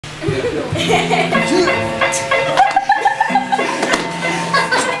nucleus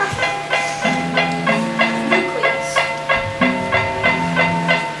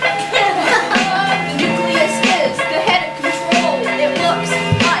is the head of control. It looks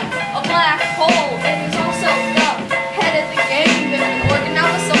like a black hole. It is also the head of the game. If an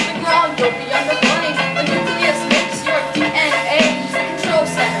organelle is something wrong, you'll be under blame. The nucleus makes your DNA. He's the control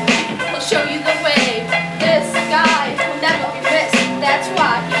center. He'll show you the way. This guy will never be missed. That's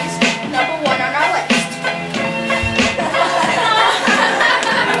why he's number one on our list.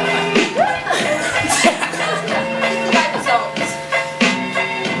 Ribosomes.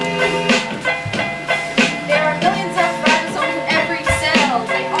 There are millions of ribosomes in every cell.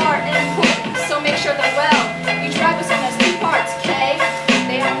 They are important, so make sure they're well. Each ribosome has two parts, K.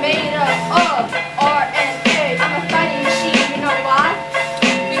 They are made up of RNA. I'm a fighting machine, you know why?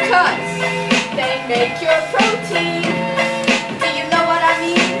 Because they make your protein. Do you know what I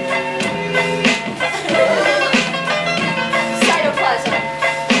mean? Cytoplasm.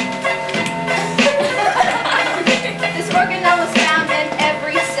 This organelle is found in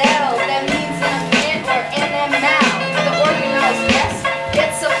every cell. That means in a plant or in a mound. The organelles, yes,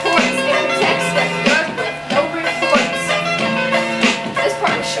 it supports. It protects them. Good with no reports. This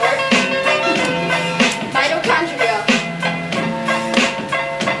part is short. Mitochondria.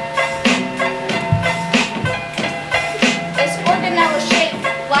 This organelle is shaped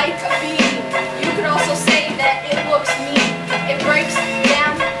like a bee.